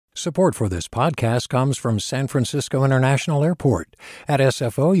Support for this podcast comes from San Francisco International Airport. At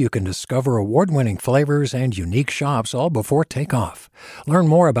SFO, you can discover award-winning flavors and unique shops all before takeoff. Learn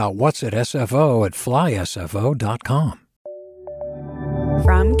more about what's at SFO at flysfo.com.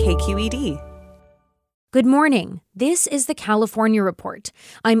 From KQED. Good morning. This is the California Report.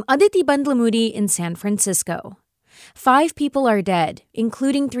 I'm Aditi Bandlamudi in San Francisco. 5 people are dead,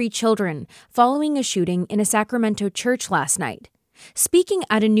 including 3 children, following a shooting in a Sacramento church last night. Speaking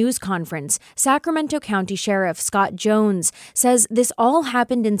at a news conference, Sacramento County Sheriff Scott Jones says this all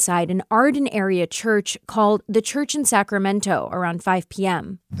happened inside an Arden area church called the Church in Sacramento around 5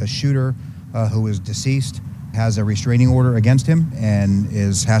 p.m. The shooter, who is deceased, has a restraining order against him and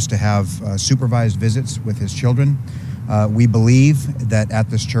has to have supervised visits with his children. We believe that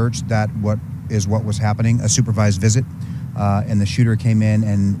at this church that what was happening, a supervised visit, and the shooter came in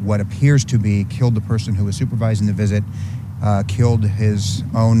and what appears to be killed the person who was supervising the visit, killed his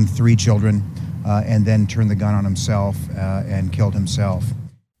own 3 children, and then turned the gun on himself and killed himself.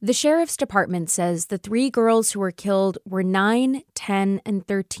 The sheriff's department says the 3 girls who were killed were 9, 10, and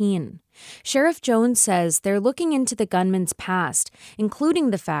 13. Sheriff Jones says they're looking into the gunman's past,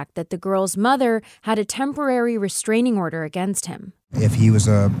 including the fact that the girl's mother had a temporary restraining order against him. If he was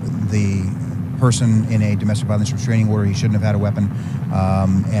the person in a domestic violence restraining order, he shouldn't have had a weapon.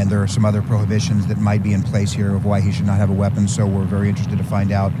 And there are some other prohibitions that might be in place here of why he should not have a weapon. So we're very interested to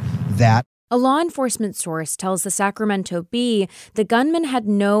find out that. A law enforcement source tells the Sacramento Bee the gunman had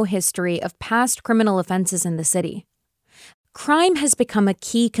no history of past criminal offenses in the city. Crime has become a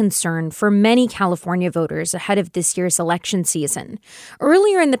key concern for many California voters ahead of this year's election season.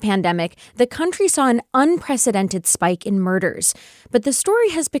 Earlier in the pandemic, the country saw an unprecedented spike in murders. But the story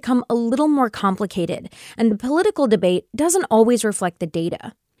has become a little more complicated, and the political debate doesn't always reflect the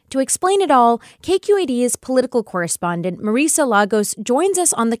data. To explain it all, KQED's political correspondent Marisa Lagos joins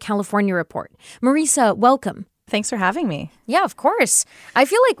us on the California Report. Marisa, welcome. Thanks for having me. Yeah, of course. I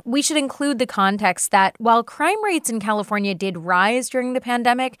feel like we should include the context that while crime rates in California did rise during the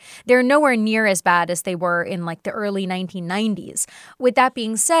pandemic, they're nowhere near as bad as they were in the early 1990s. With that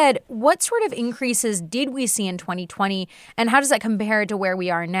being said, what sort of increases did we see in 2020, and how does that compare to where we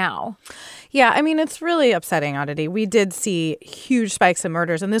are now? Yeah, I mean, it's really upsetting, Aditi. We did see huge spikes in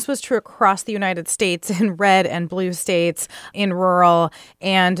murders, and this was true across the United States in red and blue states, in rural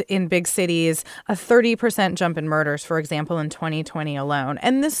and in big cities. A 30% jump in murders, for example, in 2020 alone.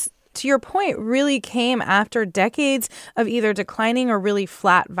 And this, to your point, really came after decades of either declining or really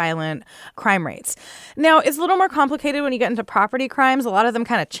flat violent crime rates. Now, it's a little more complicated when you get into property crimes. A lot of them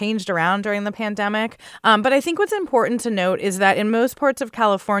kind of changed around during the pandemic. But I think what's important to note is that in most parts of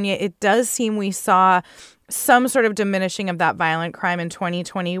California, it does seem we saw some sort of diminishing of that violent crime in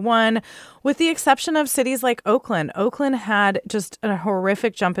 2021, with the exception of cities like Oakland. Oakland had just a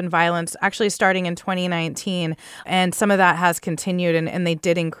horrific jump in violence, actually starting in 2019, and some of that has continued, and they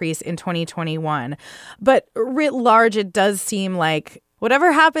did increase in 2021. But writ large, it does seem like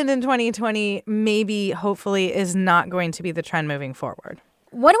whatever happened in 2020 maybe, hopefully, is not going to be the trend moving forward.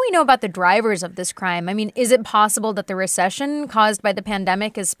 What do we know about the drivers of this crime? I mean, is it possible that the recession caused by the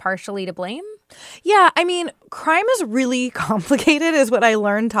pandemic is partially to blame? Yeah, I mean, crime is really complicated is what I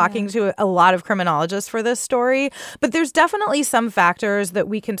learned talking to a lot of criminologists for this story. But there's definitely some factors that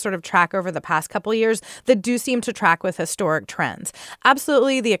we can sort of track over the past couple of years that do seem to track with historic trends.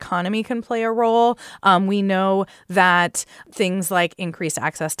 Absolutely, the economy can play a role. We know that things like increased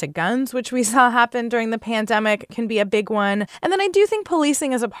access to guns, which we saw happen during the pandemic, can be a big one. And then I do think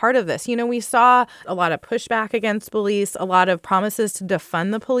policing is a part of this. You know, we saw a lot of pushback against police, a lot of promises to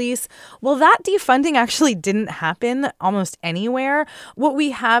defund the police. Well, that defunding actually didn't happen almost anywhere. What we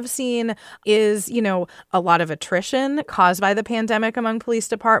have seen is, a lot of attrition caused by the pandemic among police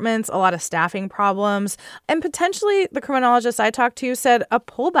departments, a lot of staffing problems, and potentially the criminologists I talked to said a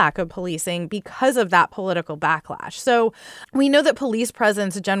pullback of policing because of that political backlash. So we know that police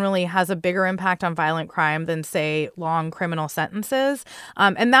presence generally has a bigger impact on violent crime than, say, long criminal sentences.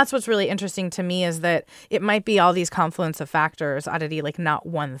 And that's what's really interesting to me is that it might be all these confluence of factors, Aditi, not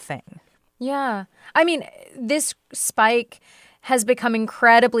one thing. Yeah. I mean, this spike has become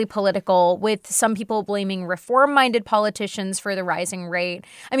incredibly political, with some people blaming reform-minded politicians for the rising rate.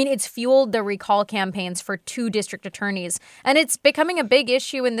 I mean, it's fueled the recall campaigns for 2 district attorneys, and it's becoming a big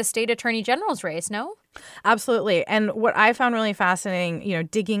issue in the state attorney general's race, no? Absolutely. And what I found really fascinating,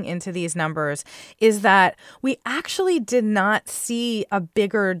 digging into these numbers, is that we actually did not see a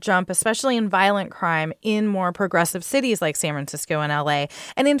bigger jump, especially in violent crime, in more progressive cities like San Francisco and LA.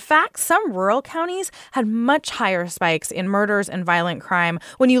 And in fact, some rural counties had much higher spikes in murders and violent crime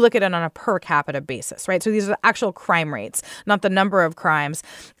when you look at it on a per capita basis, right? So these are the actual crime rates, not the number of crimes.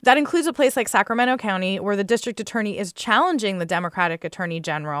 That includes a place like Sacramento County, where the district attorney is challenging the Democratic Attorney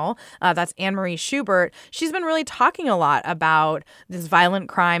General. That's Anne Marie Schubert. She's been really talking a lot about this violent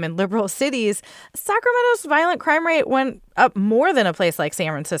crime in liberal cities. Sacramento's violent crime rate went up more than a place like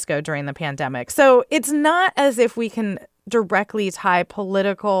San Francisco during the pandemic. So it's not as if we can directly tie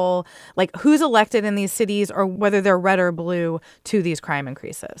political, like who's elected in these cities or whether they're red or blue, to these crime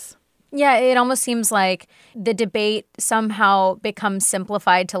increases. Yeah, it almost seems like the debate somehow becomes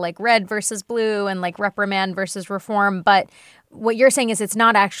simplified to like red versus blue and like reprimand versus reform. But what you're saying is it's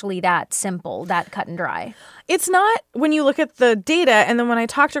not actually that simple, that cut and dry. It's not when you look at the data. And then when I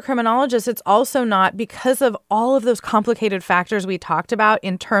talk to criminologists, it's also not, because of all of those complicated factors we talked about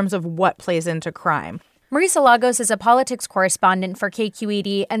in terms of what plays into crime. Marisa Lagos is a politics correspondent for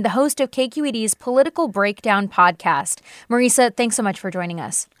KQED and the host of KQED's Political Breakdown podcast. Marisa, thanks so much for joining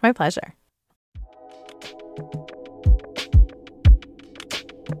us. My pleasure.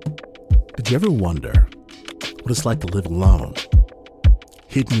 Did you ever wonder what it's like to live alone,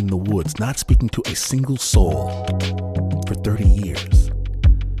 hidden in the woods, not speaking to a single soul for 30 years?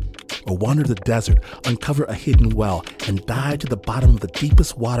 Or wander the desert, uncover a hidden well, and dive to the bottom of the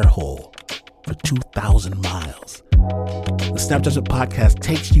deepest water hole for 2,000 miles. The Snap Judgment Podcast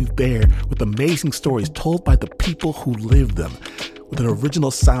takes you there with amazing stories told by the people who live them, with an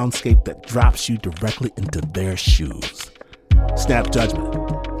original soundscape that drops you directly into their shoes. Snap Judgment.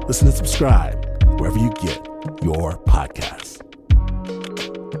 Listen and subscribe wherever you get your podcasts.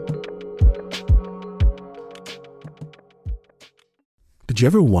 Did you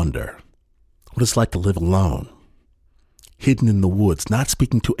ever wonder what it's like to live alone, hidden in the woods, not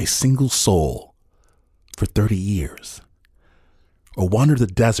speaking to a single soul for 30 years? Or wander the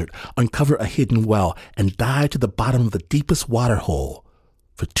desert, uncover a hidden well, and dive to the bottom of the deepest water hole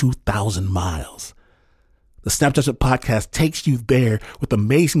for 2,000 miles? The Snap Judgment Podcast takes you there with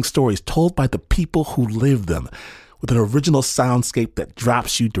amazing stories told by the people who live them, with an original soundscape that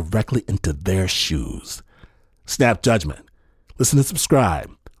drops you directly into their shoes. Snap Judgment. Listen and subscribe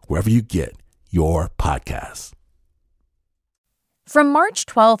wherever you get your podcasts. From March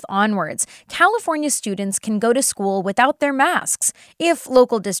 12th onwards, California students can go to school without their masks, if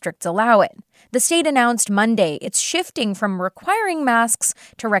local districts allow it. The state announced Monday it's shifting from requiring masks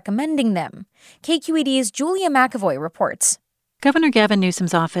to recommending them. KQED's Julia McEvoy reports. Governor Gavin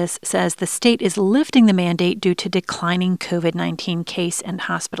Newsom's office says the state is lifting the mandate due to declining COVID-19 case and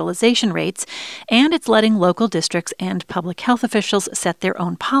hospitalization rates, and it's letting local districts and public health officials set their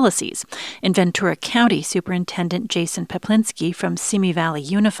own policies. In Ventura County, Superintendent Jason Peplinski from Simi Valley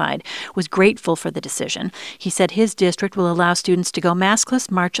Unified was grateful for the decision. He said his district will allow students to go maskless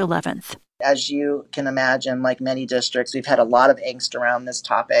March 11th. As you can imagine, like many districts, we've had a lot of angst around this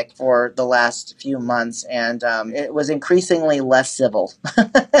topic for the last few months, and it was increasingly less civil.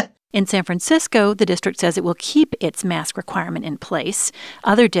 In San Francisco, the district says it will keep its mask requirement in place.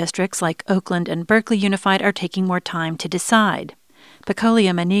 Other districts, like Oakland and Berkeley Unified, are taking more time to decide.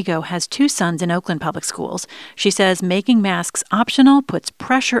 Pecolia Manigo has 2 sons in Oakland Public Schools. She says making masks optional puts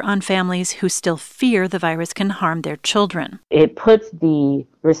pressure on families who still fear the virus can harm their children. It puts the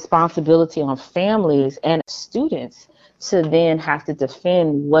responsibility on families and students to then have to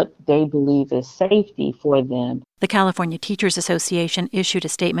defend what they believe is safety for them. The California Teachers Association issued a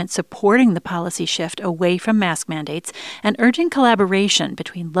statement supporting the policy shift away from mask mandates and urging collaboration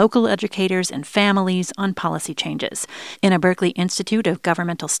between local educators and families on policy changes. In a Berkeley Institute of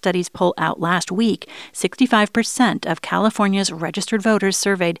Governmental Studies poll out last week, 65% of California's registered voters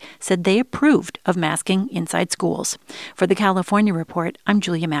surveyed said they approved of masking inside schools. For the California Report, I'm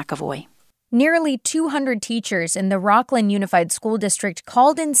Julia McEvoy. Nearly 200 teachers in the Rockland Unified School District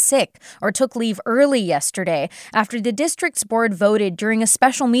called in sick or took leave early yesterday after the district's board voted during a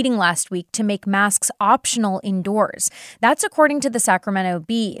special meeting last week to make masks optional indoors. That's according to the Sacramento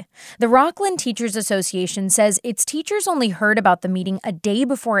Bee. The Rockland Teachers Association says its teachers only heard about the meeting a day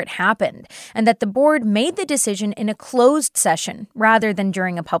before it happened, and that the board made the decision in a closed session rather than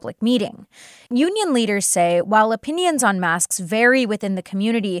during a public meeting. Union leaders say while opinions on masks vary within the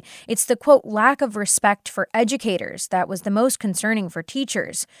community, it's the, quote, lack of respect for educators that was the most concerning for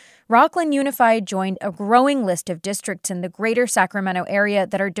teachers. Rockland Unified joined a growing list of districts in the greater Sacramento area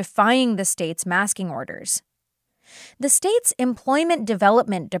that are defying the state's masking orders. The state's Employment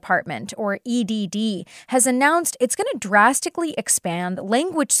Development Department, or EDD, has announced it's going to drastically expand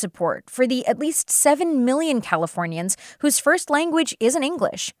language support for the at least 7 million Californians whose first language isn't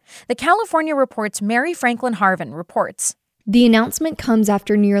English. The California Report's Mary Franklin Harvin reports. The announcement comes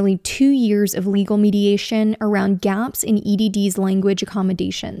after nearly 2 years of legal mediation around gaps in EDD's language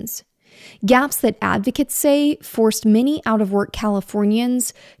accommodations. Gaps that advocates say forced many out-of-work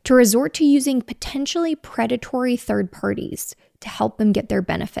Californians to resort to using potentially predatory third parties to help them get their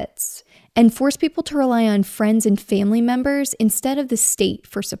benefits, and force people to rely on friends and family members instead of the state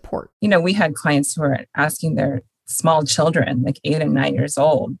for support. We had clients who were asking their small children, like 8 and 9 years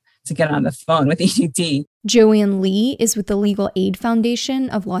old, to get on the phone with EDD. Joanne Lee is with the Legal Aid Foundation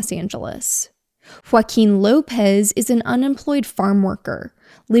of Los Angeles. Joaquin Lopez is an unemployed farm worker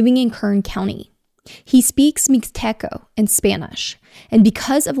living in Kern County. He speaks Mixteco and Spanish, and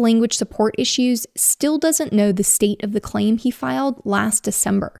because of language support issues, still doesn't know the state of the claim he filed last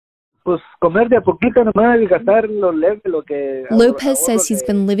December. Lopez says he's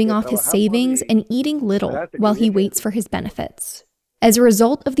been living off his savings and eating little while he waits for his benefits. As a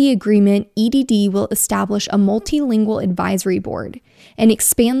result of the agreement, EDD will establish a multilingual advisory board and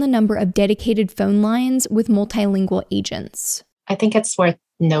expand the number of dedicated phone lines with multilingual agents. I think it's worth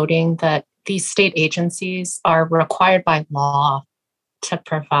noting that these state agencies are required by law to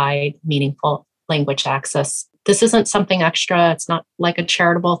provide meaningful language access. This isn't something extra. It's not like a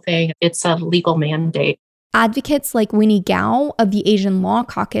charitable thing. It's a legal mandate. Advocates like Winnie Gao of the Asian Law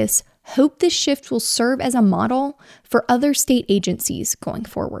Caucus hope this shift will serve as a model for other state agencies going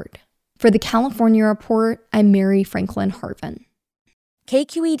forward. For the California Report, I'm Mary Franklin Harvin.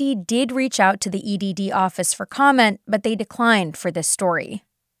 KQED did reach out to the EDD office for comment, but they declined for this story.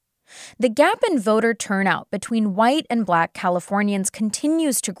 The gap in voter turnout between white and black Californians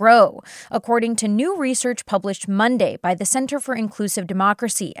continues to grow, according to new research published Monday by the Center for Inclusive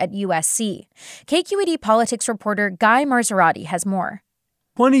Democracy at USC. KQED politics reporter Guy Marzorati has more.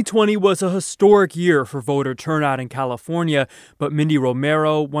 2020 was a historic year for voter turnout in California, but Mindy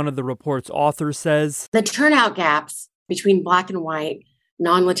Romero, one of the report's authors, says the turnout gaps between black and white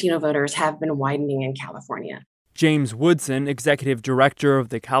non-Latino voters have been widening in California. James Woodson, executive director of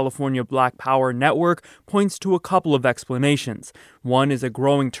the California Black Power Network, points to a couple of explanations. One is a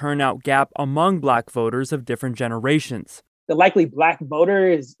growing turnout gap among black voters of different generations. The likely black voter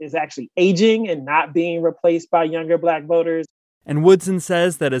is actually aging and not being replaced by younger black voters. And Woodson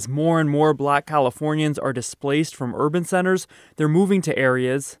says that as more and more black Californians are displaced from urban centers, they're moving to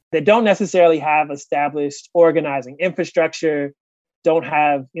areas that don't necessarily have established organizing infrastructure, don't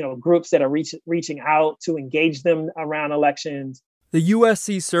have, groups that are reaching out to engage them around elections. The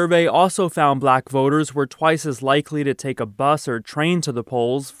USC survey also found black voters were twice as likely to take a bus or train to the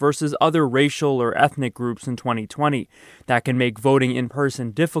polls versus other racial or ethnic groups in 2020. That can make voting in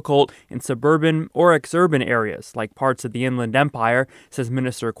person difficult in suburban or exurban areas like parts of the Inland Empire, says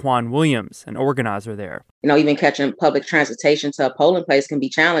Minister Quan Williams, an organizer there. Even catching public transportation to a polling place can be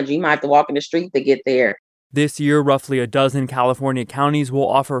challenging. You might have to walk in the street to get there. This year, roughly a dozen California counties will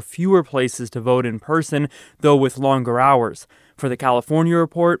offer fewer places to vote in person, though with longer hours. For the California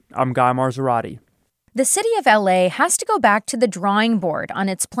Report, I'm Guy Marzorati. The city of LA has to go back to the drawing board on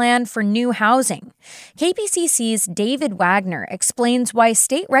its plan for new housing. KPCC's David Wagner explains why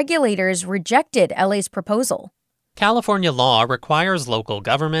state regulators rejected LA's proposal. California law requires local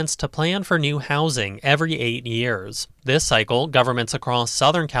governments to plan for new housing every 8 years. This cycle, governments across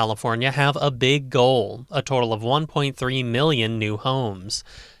Southern California have a big goal, a total of 1.3 million new homes.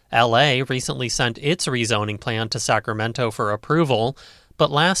 LA recently sent its rezoning plan to Sacramento for approval, but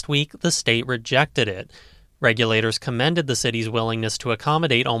last week the state rejected it. Regulators commended the city's willingness to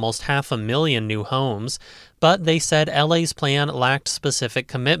accommodate almost 500,000 new homes, but they said LA's plan lacked specific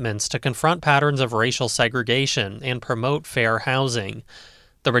commitments to confront patterns of racial segregation and promote fair housing.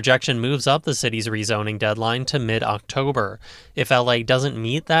 The rejection moves up the city's rezoning deadline to mid-October. If LA doesn't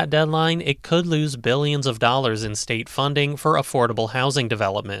meet that deadline, it could lose billions of dollars in state funding for affordable housing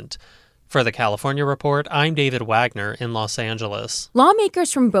development. For the California Report, I'm David Wagner in Los Angeles.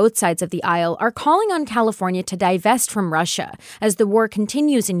 Lawmakers from both sides of the aisle are calling on California to divest from Russia as the war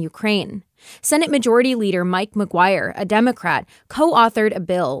continues in Ukraine. Senate Majority Leader Mike McGuire, a Democrat, co-authored a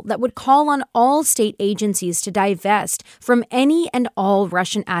bill that would call on all state agencies to divest from any and all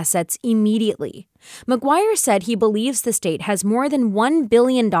Russian assets immediately. McGuire said he believes the state has more than $1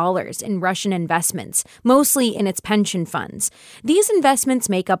 billion in Russian investments, mostly in its pension funds. These investments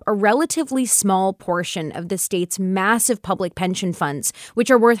make up a relatively small portion of the state's massive public pension funds,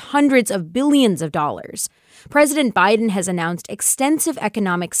 which are worth hundreds of billions of dollars. President Biden has announced extensive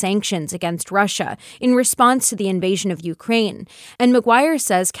economic sanctions against Russia in response to the invasion of Ukraine. And McGuire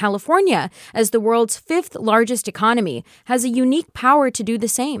says California, as the world's fifth largest economy, has a unique power to do the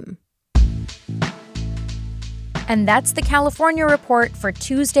same. And that's the California Report for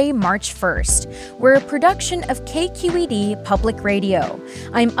Tuesday, March 1st. We're a production of KQED Public Radio.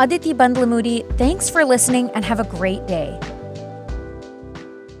 I'm Aditi Bandlamudi. Thanks for listening and have a great day.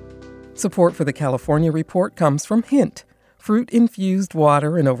 Support for the California Report comes from Hint, fruit-infused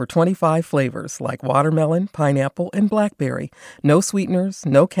water in over 25 flavors like watermelon, pineapple, and blackberry. No sweeteners,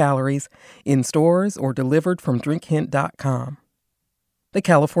 no calories, in stores or delivered from drinkhint.com. The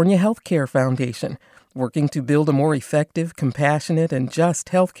California Healthcare Foundation, working to build a more effective, compassionate, and just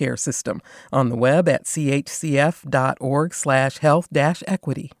healthcare system, on the web at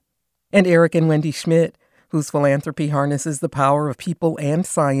chcf.org/health-equity. And Eric and Wendy Schmidt, whose philanthropy harnesses the power of people and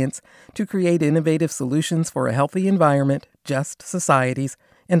science to create innovative solutions for a healthy environment, just societies,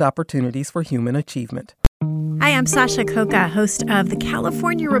 and opportunities for human achievement. Hi, I'm Sasha Khokha, host of the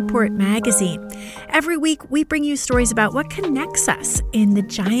California Report magazine. Every week, we bring you stories about what connects us in the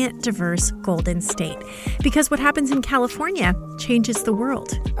giant, diverse Golden State. Because what happens in California changes the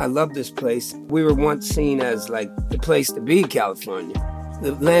world. I love this place. We were once seen as like the place to be, California.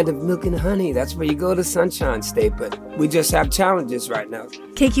 The land of milk and honey. That's where you go to Sunshine State, but we just have challenges right now.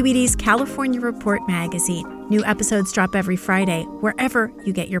 KQED's California Report magazine. New episodes drop every Friday, wherever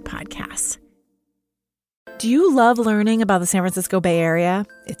you get your podcasts. Do you love learning about the San Francisco Bay Area,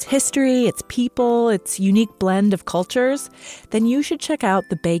 its history, its people, its unique blend of cultures? Then you should check out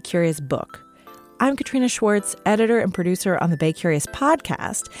the Bay Curious book. I'm Katrina Schwartz, editor and producer on the Bay Curious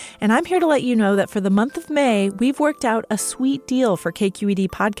podcast, and I'm here to let you know that for the month of May, we've worked out a sweet deal for KQED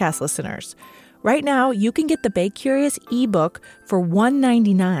podcast listeners. Right now, you can get the Bay Curious ebook for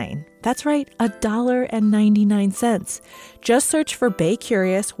 $1.99. That's right, $1.99. Just search for Bay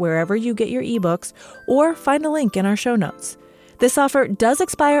Curious wherever you get your ebooks, or find a link in our show notes. This offer does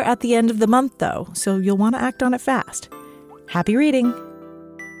expire at the end of the month, though, so you'll want to act on it fast. Happy reading!